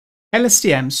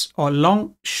LSTMs, or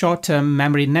long short-term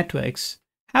memory networks,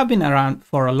 have been around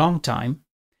for a long time.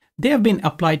 They have been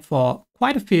applied for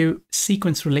quite a few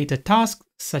sequence-related tasks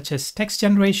such as text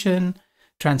generation,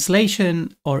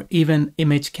 translation, or even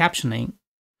image captioning.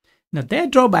 Now, their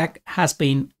drawback has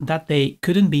been that they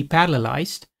couldn't be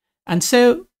parallelized, and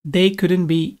so they couldn't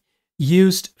be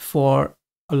used for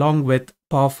along with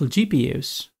powerful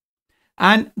GPUs.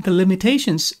 And the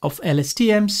limitations of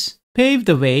LSTMs paved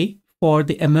the way for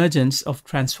the emergence of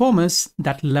transformers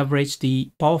that leverage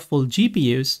the powerful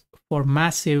GPUs for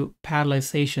massive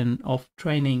parallelization of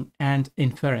training and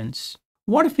inference.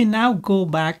 What if we now go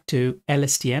back to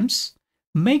LSTMs,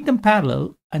 make them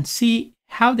parallel, and see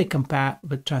how they compare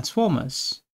with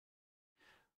transformers?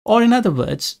 Or in other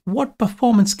words, what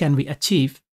performance can we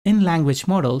achieve in language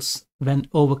models when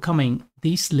overcoming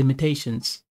these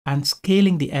limitations and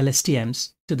scaling the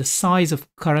LSTMs to the size of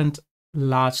current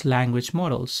large language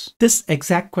models? This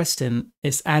exact question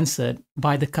is answered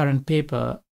by the current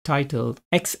paper titled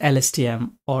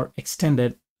XLSTM, or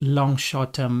Extended Long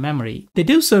Short-Term Memory. They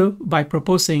do so by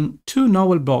proposing two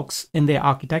novel blocks in their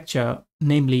architecture,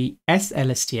 namely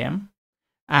sLSTM,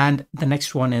 and the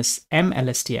next one is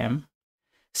mLSTM.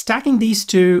 Stacking these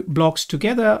two blocks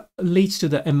together leads to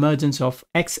the emergence of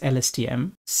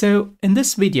XLSTM. So in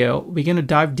this video, we're going to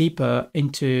dive deeper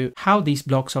into how these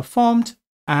blocks are formed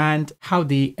and how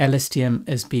the LSTM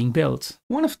is being built.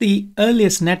 One of the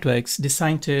earliest networks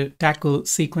designed to tackle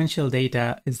sequential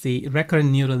data is the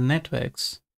recurrent neural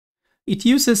networks. It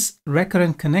uses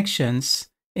recurrent connections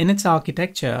in its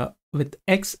architecture with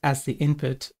X as the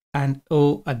input and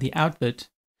O at the output.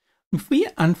 If we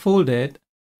unfold it,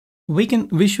 we can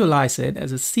visualize it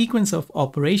as a sequence of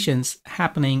operations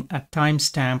happening at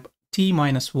timestamp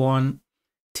t-1,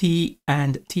 t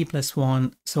and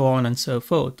t+1, so on and so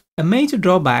forth. A major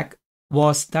drawback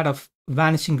was that of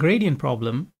vanishing gradient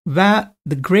problem, where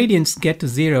the gradients get to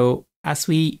zero as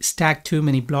we stack too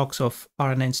many blocks of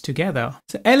RNNs together.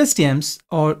 So LSTMs,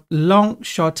 or long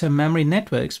short-term memory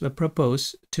networks, were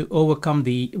proposed to overcome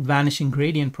the vanishing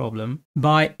gradient problem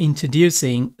by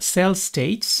introducing cell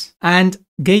states and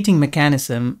gating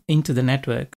mechanism into the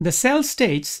network. The cell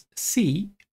states, C,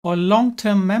 or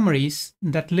long-term memories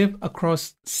that live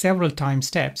across several time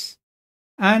steps,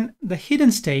 and the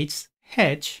hidden states,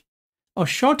 H, or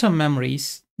short-term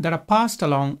memories that are passed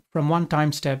along from one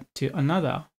time step to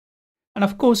another. And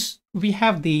of course, we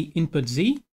have the input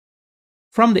Z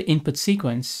from the input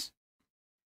sequence.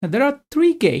 Now, there are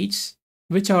three gates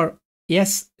which are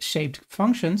S-shaped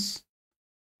functions.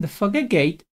 The forget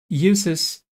gate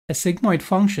uses a sigmoid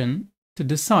function to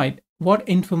decide what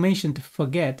information to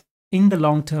forget in the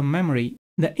long-term memory.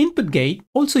 The input gate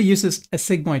also uses a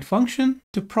sigmoid function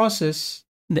to process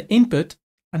the input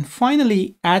and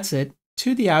finally adds it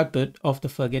to the output of the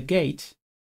forget gate.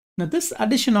 Now, this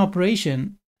addition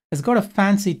operation has got a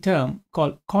fancy term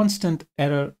called constant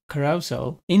error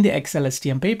carousel in the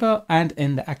XLSTM paper and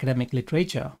in the academic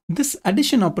literature. This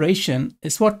addition operation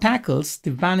is what tackles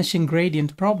the vanishing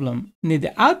gradient problem. Now, the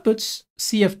outputs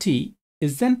CFT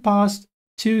is then passed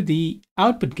to the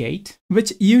output gate,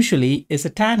 which usually is a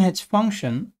tanh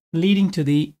function leading to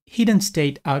the hidden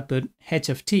state output h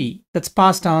of t that's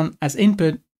passed on as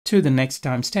input to the next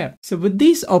time step. So with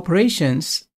these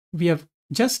operations, we have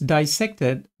just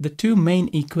dissected the two main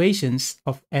equations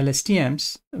of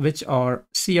LSTMs, which are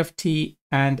C of t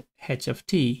and h of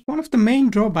t. One of the main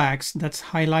drawbacks that's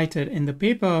highlighted in the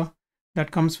paper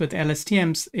that comes with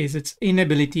LSTMs is its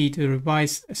inability to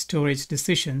revise storage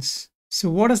decisions. So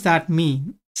what does that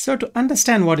mean? So to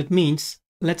understand what it means,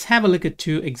 let's have a look at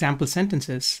two example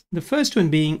sentences. The first one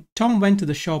being, Tom went to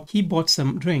the shop, he bought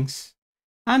some drinks.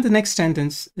 And the next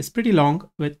sentence is pretty long,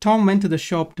 with Tom went to the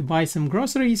shop to buy some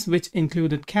groceries, which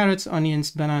included carrots,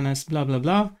 onions, bananas, blah, blah,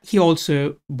 blah. He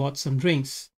also bought some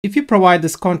drinks. If you provide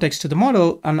this context to the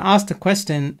model and ask the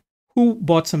question, who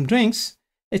bought some drinks?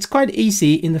 It's quite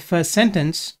easy in the first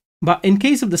sentence, but in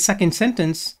case of the second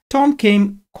sentence, Tom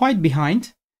came quite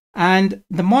behind, and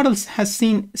the model has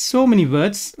seen so many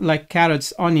words like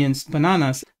carrots, onions,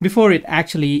 bananas before it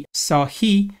actually saw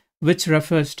he, which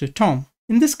refers to Tom.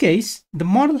 In this case, the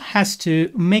model has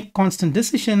to make constant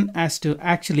decision as to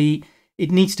actually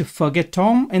it needs to forget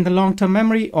Tom in the long-term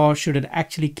memory, or should it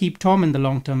actually keep Tom in the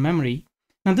long-term memory.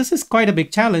 Now, this is quite a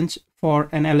big challenge for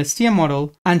an LSTM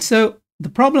model. And so the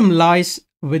problem lies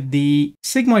with the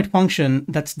sigmoid function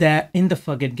that's there in the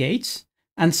forget gates.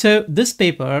 And so this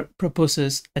paper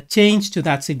proposes a change to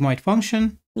that sigmoid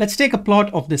function. Let's take a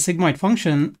plot of the sigmoid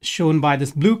function shown by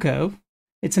this blue curve.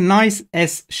 It's a nice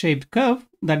S-shaped curve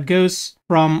that goes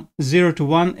from 0 to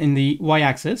 1 in the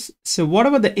y-axis. So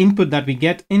whatever the input that we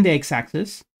get in the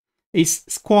x-axis, is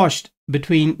squashed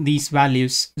between these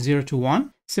values 0 to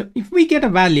 1. So if we get a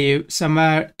value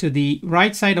somewhere to the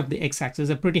right side of the x-axis,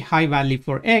 a pretty high value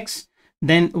for x,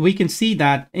 then we can see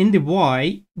that in the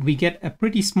y, we get a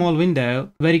pretty small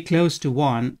window very close to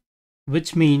 1,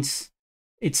 which means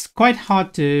it's quite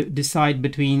hard to decide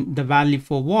between the value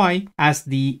for y as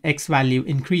the x value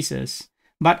increases.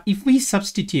 But if we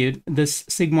substitute this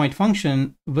sigmoid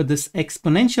function with this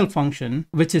exponential function,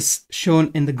 which is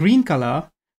shown in the green color,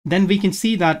 then we can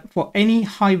see that for any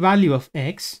high value of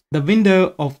x, the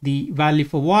window of the value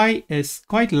for y is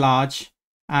quite large,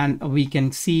 and we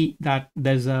can see that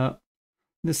there's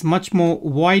this much more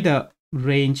wider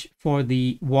range for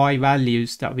the y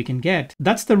values that we can get.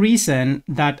 That's the reason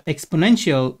that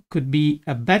exponential could be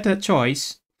a better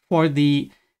choice for the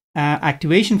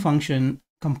activation function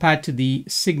compared to the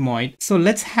sigmoid. So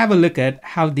let's have a look at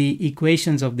how the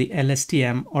equations of the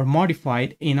LSTM are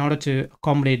modified in order to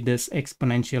accommodate this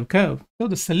exponential curve. So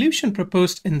the solution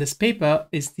proposed in this paper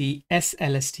is the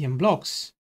sLSTM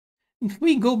blocks. If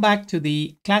we go back to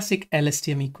the classic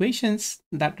LSTM equations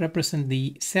that represent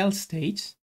the cell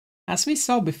states, as we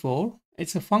saw before,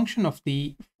 it's a function of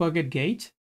the forget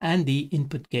gate and the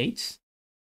input gates.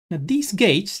 Now these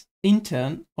gates in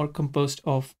turn are composed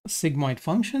of sigmoid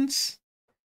functions.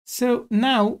 So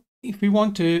now if we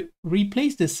want to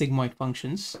replace the sigmoid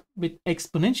functions with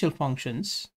exponential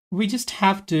functions, we just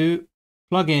have to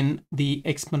plug in the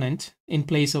exponent in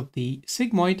place of the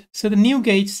sigmoid. So the new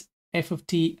gates f of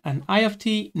t and I of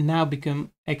t now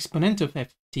become exponent of f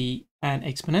of t and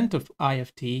exponent of I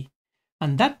of t.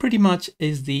 And that pretty much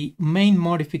is the main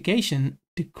modification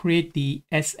to create the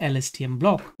sLSTM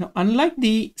block. Now, unlike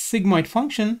the sigmoid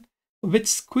function, which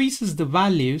squeezes the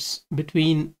values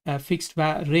between a fixed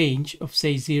range of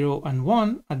say 0 and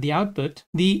 1 at the output,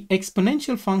 the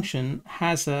exponential function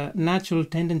has a natural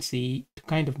tendency to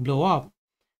kind of blow up.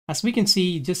 As we can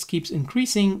see, it just keeps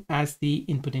increasing as the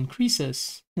input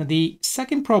increases. Now, the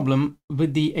second problem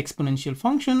with the exponential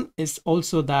function is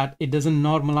also that it doesn't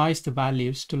normalize the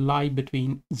values to lie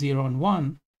between 0 and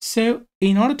 1. So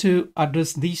in order to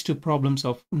address these two problems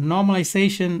of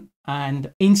normalization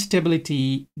and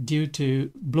instability due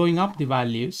to blowing up the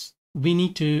values, we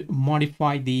need to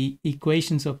modify the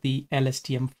equations of the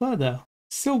LSTM further.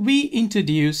 So we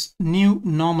introduce new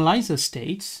normalizer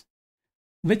states,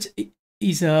 which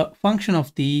is a function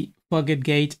of the forget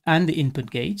gate and the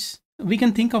input gates. We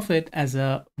can think of it as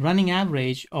a running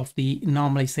average of the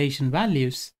normalization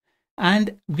values.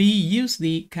 And we use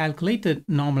the calculated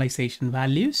normalization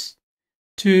values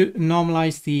to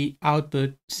normalize the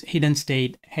output hidden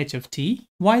state h of t,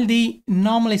 while the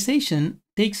normalization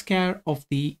takes care of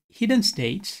the hidden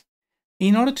states.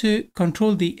 In order to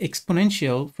control the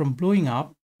exponential from blowing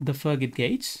up the forget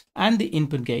gates and the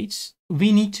input gates,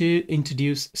 we need to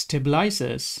introduce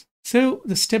stabilizers. So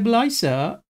the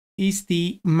stabilizer is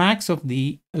the max of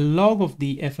the log of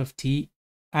the f of t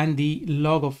and the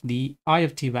log of the I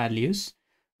of t values.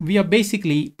 We are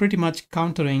basically pretty much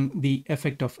countering the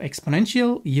effect of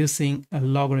exponential using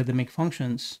logarithmic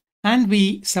functions. And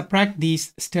we subtract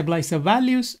these stabilizer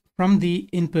values from the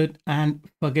input and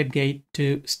forget gate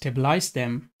to stabilize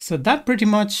them. So that pretty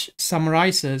much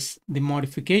summarizes the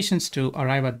modifications to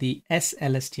arrive at the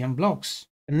sLSTM blocks.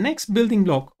 The next building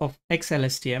block of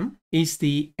XLSTM is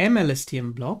the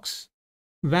mLSTM blocks,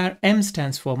 where M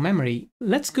stands for memory.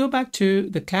 Let's go back to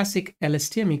the classic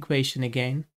LSTM equation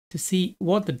again to see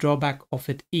what the drawback of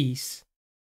it is.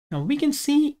 Now we can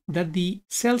see that the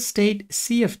cell state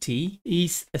C of t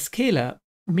is a scalar,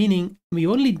 meaning we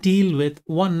only deal with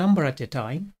one number at a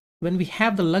time, when we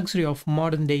have the luxury of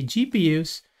modern day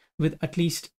GPUs with at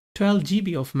least 12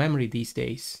 GB of memory these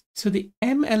days. So the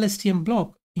mLSTM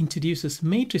block introduces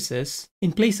matrices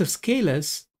in place of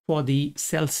scalars for the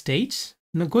cell states.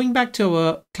 Now going back to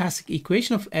our classic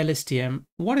equation of LSTM,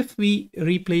 what if we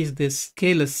replace this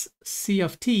scalar C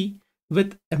of t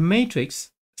with a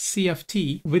matrix C of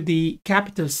t with the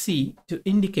capital C to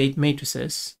indicate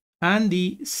matrices, and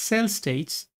the cell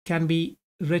states can be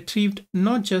retrieved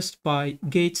not just by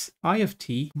gates I of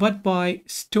t, but by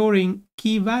storing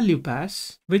key value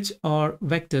pairs, which are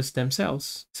vectors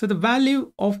themselves. So the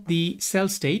value of the cell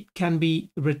state can be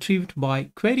retrieved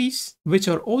by queries, which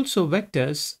are also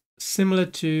vectors, similar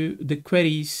to the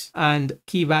queries and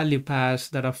key value pairs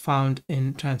that are found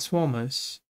in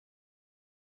transformers.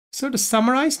 So to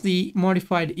summarize the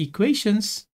modified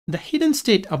equations, the hidden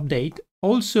state update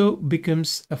also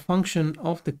becomes a function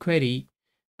of the query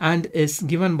and is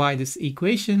given by this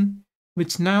equation,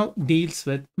 which now deals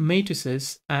with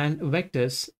matrices and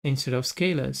vectors instead of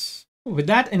scalars. With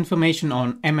that information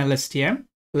on mLSTM,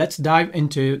 let's dive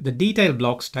into the detailed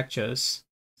block structures.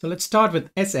 So let's start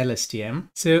with sLSTM.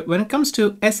 So when it comes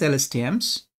to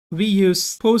sLSTMs, we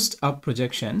use post-up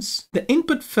projections. The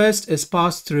input first is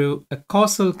passed through a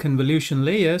causal convolution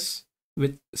layers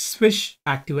with swish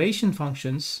activation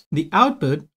functions. The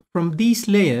output from these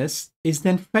layers is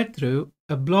then fed through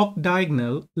a block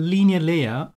diagonal linear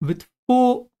layer with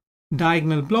 4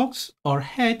 diagonal blocks or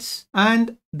heads,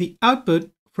 and the output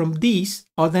from these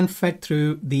are then fed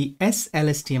through the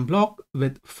sLSTM block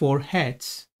with 4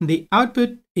 heads. The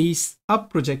output is up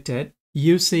projected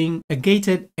using a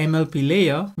gated MLP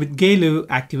layer with GALU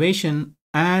activation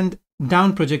and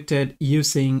down projected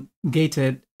using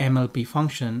gated MLP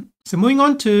function. So moving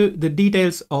on to the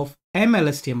details of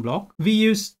mLSTM block, we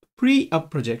use pre-up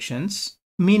projections,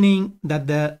 meaning that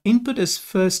the input is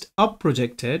first up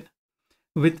projected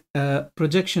with a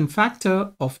projection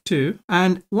factor of 2,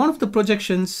 and one of the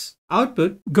projections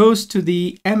output goes to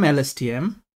the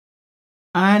mLSTM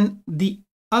and the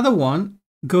other one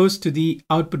goes to the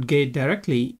output gate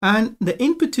directly, and the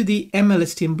input to the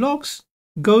mLSTM blocks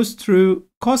goes through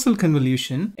causal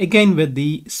convolution again with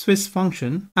the Swiss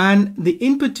function, and the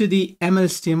input to the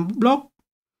mLSTM block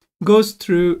goes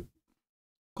through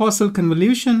causal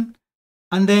convolution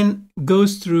and then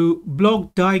goes through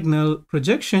block diagonal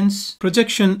projections,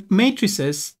 projection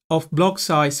matrices of block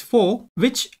size 4,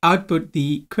 which output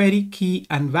the query key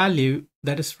and value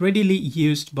that is readily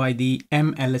used by the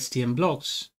mLSTM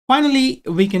blocks. Finally,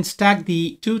 we can stack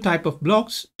the two types of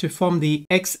blocks to form the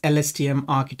XLSTM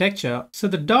architecture. So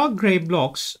the dark gray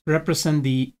blocks represent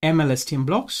the mLSTM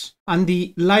blocks and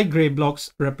the light gray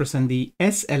blocks represent the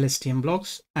sLSTM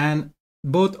blocks, and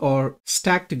both are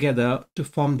stacked together to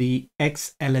form the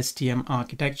XLSTM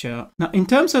architecture. Now, in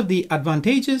terms of the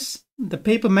advantages, the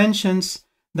paper mentions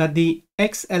that the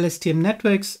XLSTM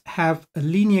networks have a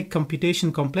linear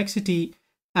computation complexity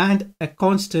and a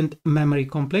constant memory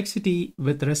complexity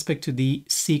with respect to the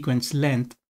sequence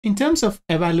length. In terms of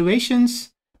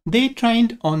evaluations, they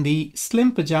trained on the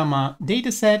Slim Pajama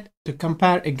dataset to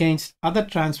compare against other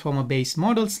transformer-based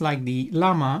models like the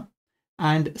Llama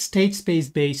and state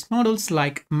space-based models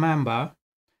like Mamba,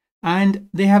 and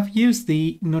they have used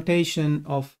the notation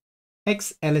of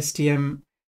XLSTM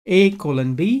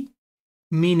A:B,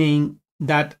 meaning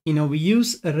that we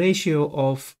use a ratio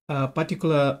of a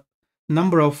particular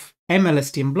number of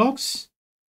mLSTM blocks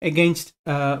against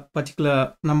a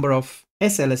particular number of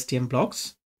sLSTM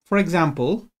blocks. For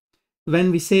example,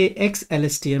 when we say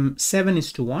XLSTM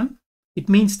 7:1, it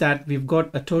means that we've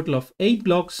got a total of 8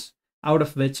 blocks, out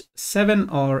of which 7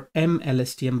 are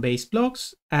mLSTM based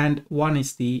blocks and 1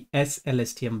 is the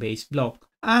sLSTM based block.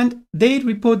 And they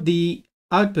report the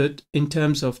output in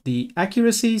terms of the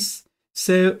accuracies.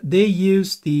 So they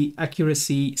use the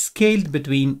accuracy scaled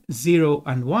between 0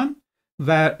 and 1,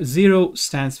 where 0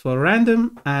 stands for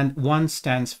random and 1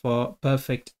 stands for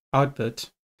perfect output.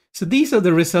 So these are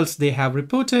the results they have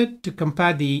reported to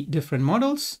compare the different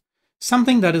models.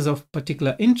 Something that is of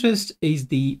particular interest is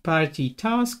the parity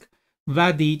task,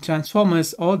 where the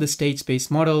transformers or the state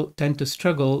space model tend to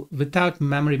struggle without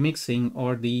memory mixing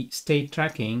or the state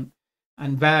tracking,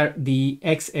 and where the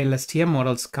XLSTM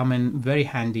models come in very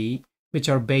handy, which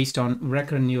are based on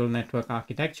recurrent neural network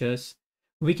architectures.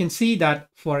 We can see that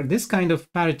for this kind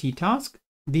of parity task,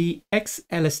 the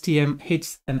XLSTM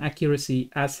hits an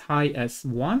accuracy as high as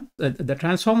 1. The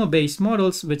transformer-based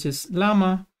models, which is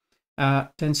Llama,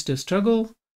 tends to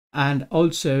struggle, and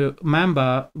also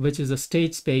Mamba, which is a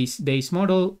state space-based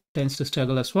model, tends to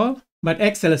struggle as well. But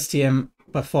XLSTM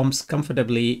performs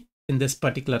comfortably in this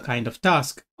particular kind of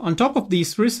task. On top of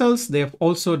these results, they have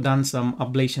also done some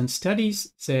ablation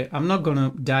studies. So I'm not going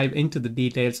to dive into the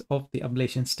details of the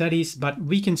ablation studies, but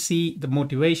we can see the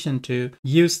motivation to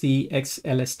use the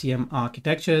XLSTM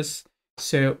architectures.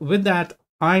 So with that,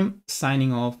 I'm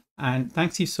signing off, and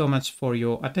thanks you so much for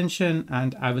your attention,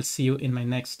 and I will see you in my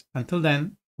next. Until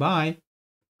then, bye.